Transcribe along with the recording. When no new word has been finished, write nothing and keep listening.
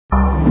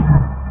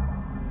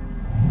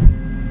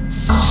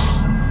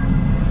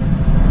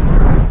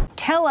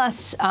tell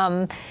us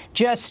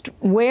just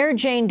where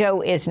Jane Doe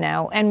is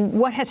now and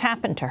what has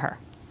happened to her.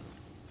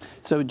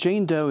 So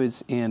Jane Doe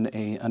is in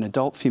an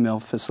adult female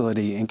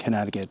facility in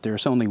Connecticut.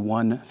 There's only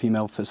one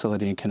female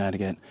facility in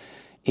Connecticut.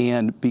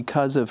 And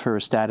because of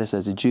her status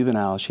as a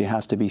juvenile, she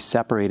has to be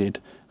separated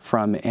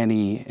from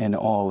any and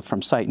all,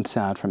 from sight and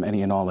sound, from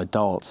any and all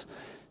adults.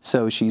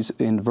 So she's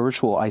in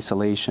virtual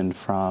isolation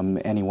from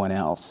anyone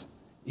else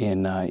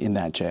in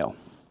that jail.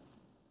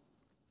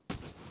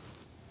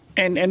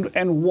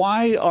 And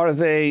why are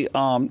they?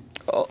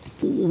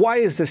 Why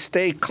is the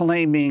state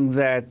claiming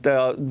that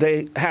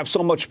they have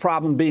so much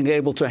problem being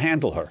able to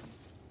handle her?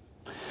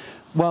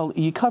 Well,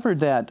 you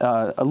covered that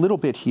a little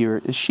bit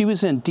here. She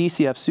was in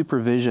DCF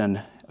supervision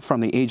from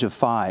the age of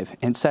 5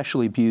 and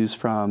sexually abused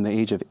from the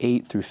age of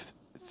 8 through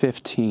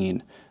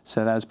 15.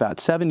 So that was about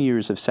 7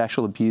 years of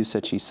sexual abuse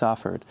that she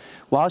suffered.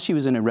 While she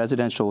was in a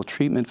residential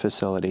treatment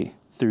facility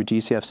through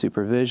DCF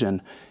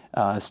supervision,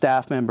 a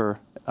staff member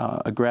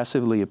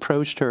aggressively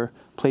approached her,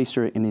 placed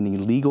her in an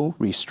illegal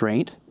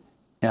restraint.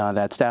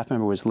 That staff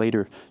member was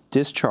later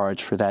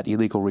discharged for that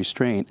illegal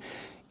restraint,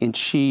 and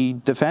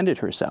she defended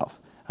herself.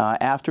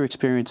 After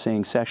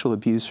experiencing sexual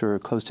abuse for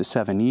close to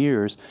 7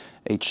 years,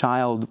 a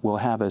child will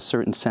have a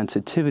certain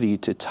sensitivity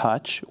to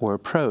touch or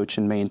approach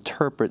and may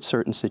interpret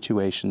certain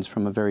situations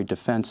from a very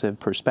defensive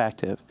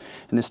perspective,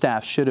 and the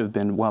staff should have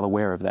been well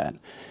aware of that.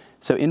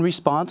 So in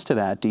response to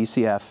that,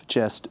 DCF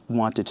just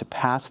wanted to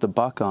pass the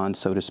buck on,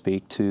 so to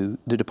speak, to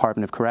the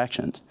Department of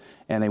Corrections.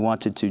 And they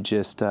wanted to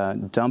just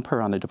dump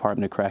her on the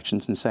Department of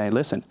Corrections and say,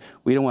 listen,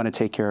 we don't want to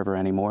take care of her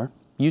anymore.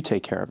 You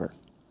take care of her.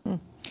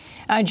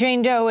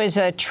 Jane Doe is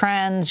a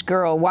trans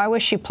girl. Why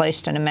was she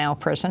placed in a male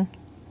prison?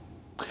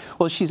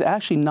 Well, she's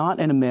actually not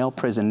in a male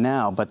prison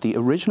now, but the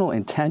original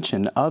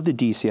intention of the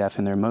DCF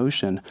in their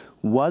motion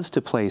was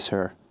to place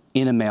her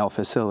in a male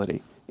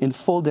facility, in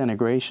full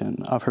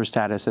denigration of her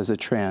status as a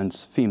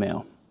trans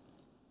female.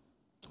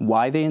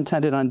 Why they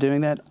intended on doing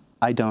that,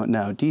 I don't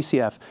know.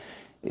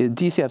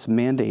 DCF's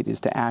mandate is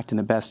to act in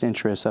the best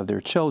interests of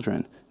their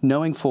children,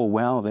 knowing full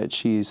well that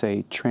she's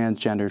a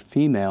transgender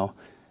female.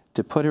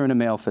 To put her in a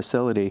male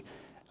facility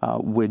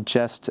would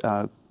just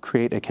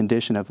create a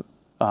condition of,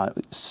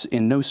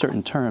 in no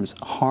certain terms,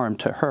 harm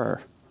to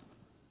her.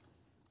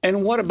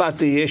 And what about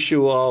the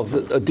issue of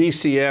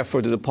DCF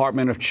or the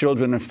Department of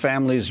Children and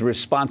Families'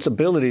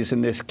 responsibilities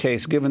in this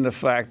case, given the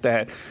fact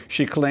that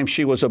she claims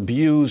she was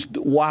abused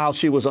while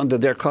she was under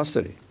their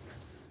custody?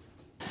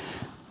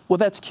 Well,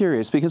 that's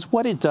curious, because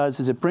what it does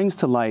is it brings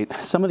to light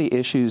some of the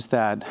issues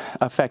that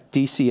affect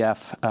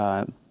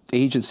DCF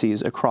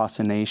agencies across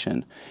the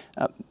nation.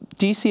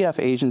 DCF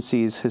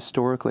agencies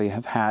historically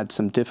have had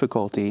some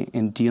difficulty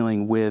in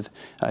dealing with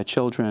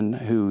children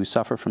who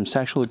suffer from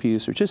sexual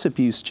abuse or just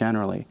abuse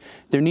generally.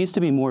 There needs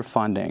to be more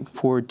funding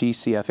for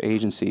DCF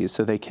agencies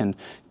so they can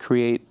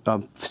create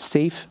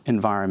safe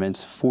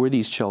environments for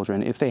these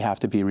children if they have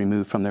to be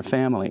removed from their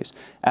families.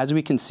 As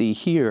we can see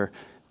here,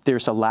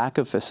 there's a lack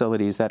of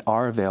facilities that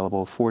are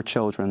available for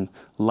children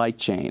like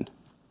Jane.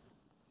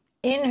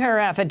 In her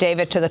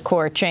affidavit to the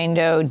court, Jane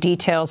Doe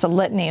details a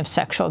litany of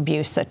sexual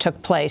abuse that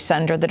took place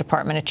under the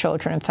Department of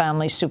Children and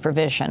Family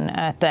Supervision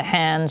at the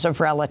hands of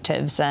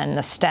relatives and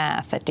the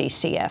staff at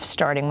DCF,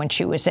 starting when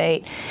she was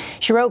 8.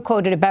 She wrote,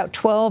 quote, "At about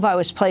 12, I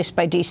was placed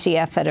by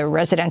DCF at a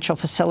residential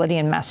facility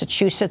in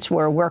Massachusetts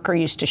where a worker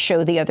used to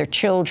show the other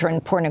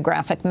children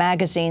pornographic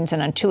magazines,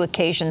 and on 2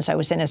 occasions I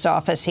was in his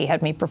office. He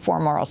had me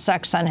perform oral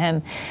sex on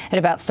him. At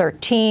about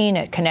 13,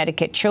 at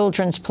Connecticut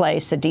Children's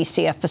Place, a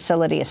DCF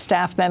facility, a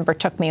staff member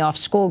took me off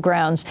school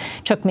grounds,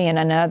 took me and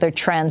another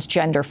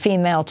transgender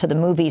female to the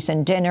movies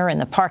and dinner. In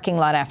the parking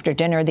lot after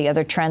dinner, the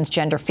other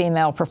transgender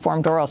female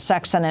performed oral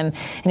sex on him,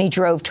 and he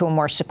drove to a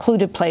more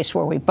secluded place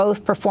where we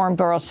both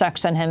performed oral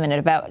sex on him. And at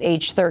about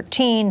age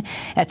 13,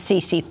 at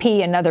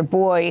CCP, another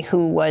boy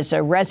who was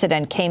a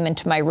resident came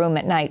into my room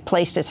at night,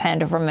 placed his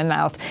hand over my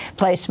mouth,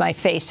 placed my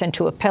face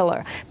into a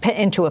pillow,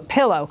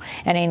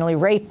 and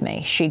anally raped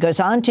me." She goes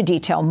on to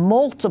detail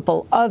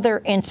multiple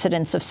other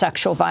incidents of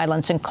sexual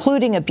violence,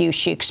 including abuse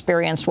she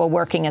experienced while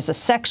working as a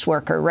sex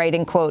worker,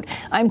 writing, quote,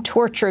 "I'm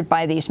tortured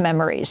by these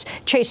memories."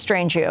 Chase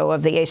Strangio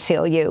of the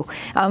ACLU.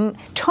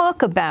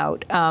 Talk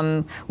about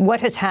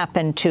what has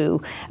happened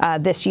to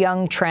this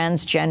young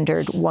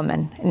transgendered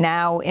woman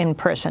now in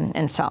prison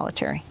in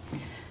solitary.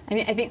 I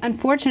mean, I think,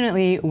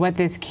 unfortunately, what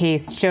this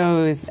case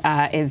shows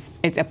is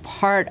it's a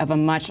part of a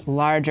much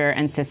larger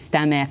and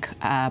systemic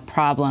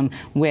problem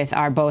with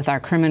both our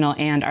criminal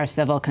and our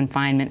civil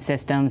confinement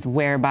systems,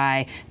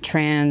 whereby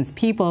trans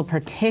people,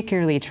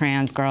 particularly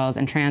trans girls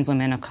and trans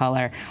women of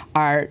color,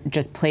 are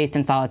just placed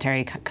in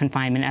solitary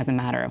confinement as a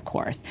matter of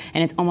course.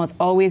 And it's almost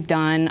always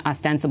done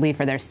ostensibly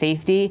for their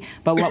safety,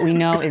 but what we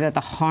know is that the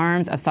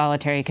harms of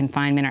solitary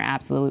confinement are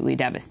absolutely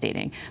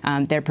devastating.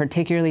 They're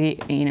particularly,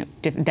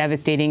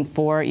 devastating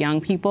for young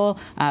people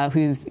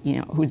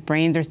whose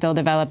brains are still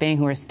developing,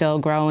 who are still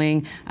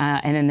growing,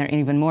 and then they're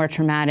even more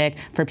traumatic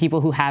for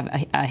people who have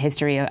a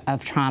history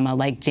of trauma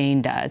like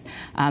Jane does.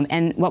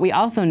 And what we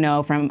also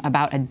know from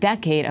about a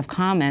decade of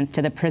comments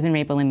to the Prison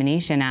Rape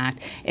Elimination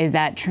Act is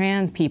that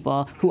trans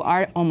people who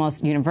are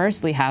almost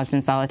universally housed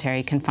in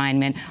solitary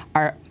confinement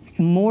are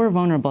more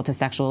vulnerable to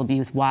sexual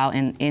abuse while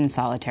in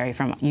solitary,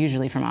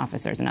 usually from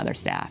officers and other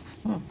staff.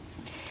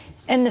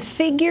 And the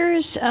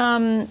figures,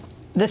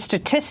 the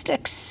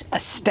statistics,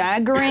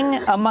 staggering.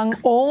 Among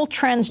all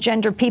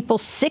transgender people,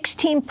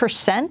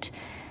 16%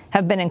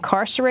 have been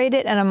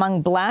incarcerated, and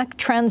among Black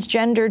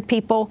transgendered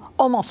people,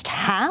 almost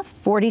half,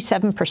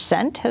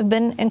 47%, have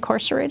been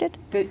incarcerated?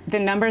 The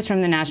numbers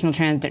from the National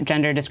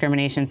Transgender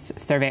Discrimination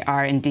Survey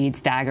are indeed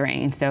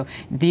staggering. And so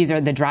these are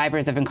the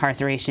drivers of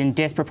incarceration,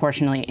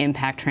 disproportionately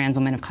impact trans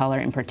women of color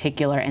in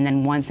particular, and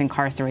then once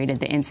incarcerated,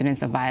 the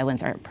incidents of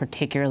violence are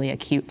particularly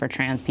acute for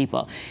trans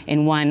people.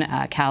 In one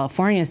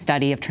California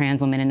study of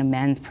trans women in a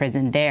men's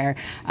prison there,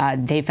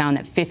 they found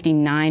that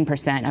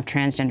 59% of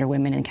transgender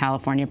women in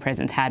California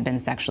prisons had been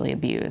sexually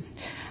abused.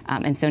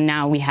 And so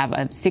now we have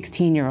a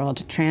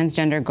 16-year-old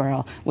transgender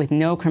girl with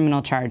no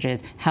criminal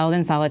charges held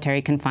in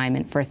solitary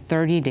confinement for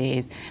 30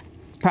 days,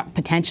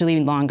 potentially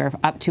longer,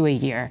 up to a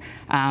year,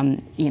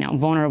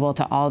 vulnerable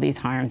to all these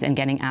harms and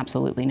getting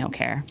absolutely no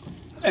care.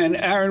 And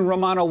Aaron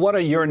Romano, what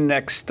are your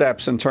next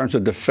steps in terms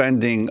of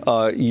defending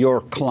your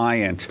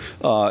client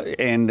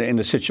and in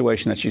the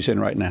situation that she's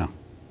in right now?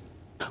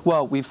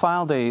 Well, we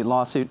filed a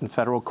lawsuit in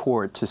federal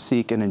court to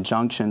seek an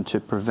injunction to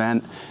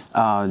prevent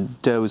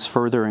Doe's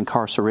further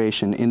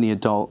incarceration in the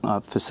adult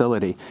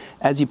facility.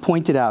 As you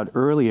pointed out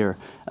earlier,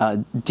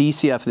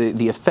 DCF,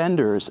 the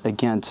offenders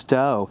against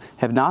Doe,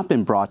 have not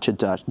been brought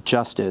to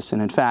justice.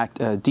 And in fact,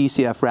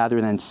 DCF, rather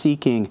than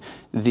seeking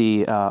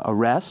the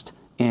arrest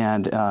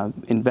and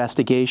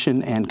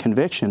investigation and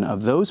conviction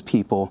of those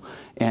people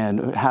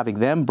and having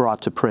them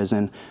brought to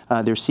prison,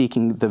 they're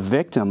seeking the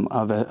victim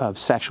of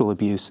sexual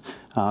abuse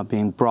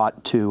being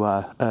brought to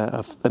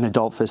an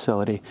adult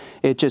facility.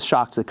 It just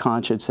shocks the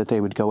conscience that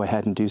they would go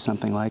ahead and do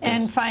something like this.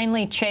 And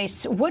finally,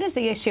 Chase, what does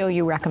the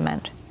ACLU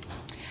recommend?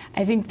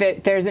 I think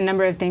that there's a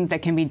number of things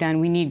that can be done.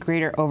 We need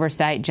greater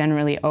oversight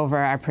generally over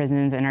our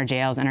prisons and our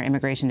jails and our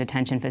immigration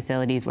detention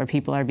facilities where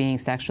people are being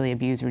sexually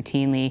abused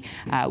routinely.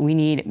 We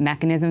need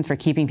mechanisms for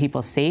keeping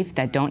people safe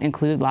that don't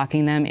include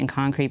locking them in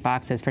concrete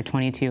boxes for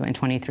 22 and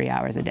 23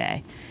 hours a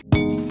day.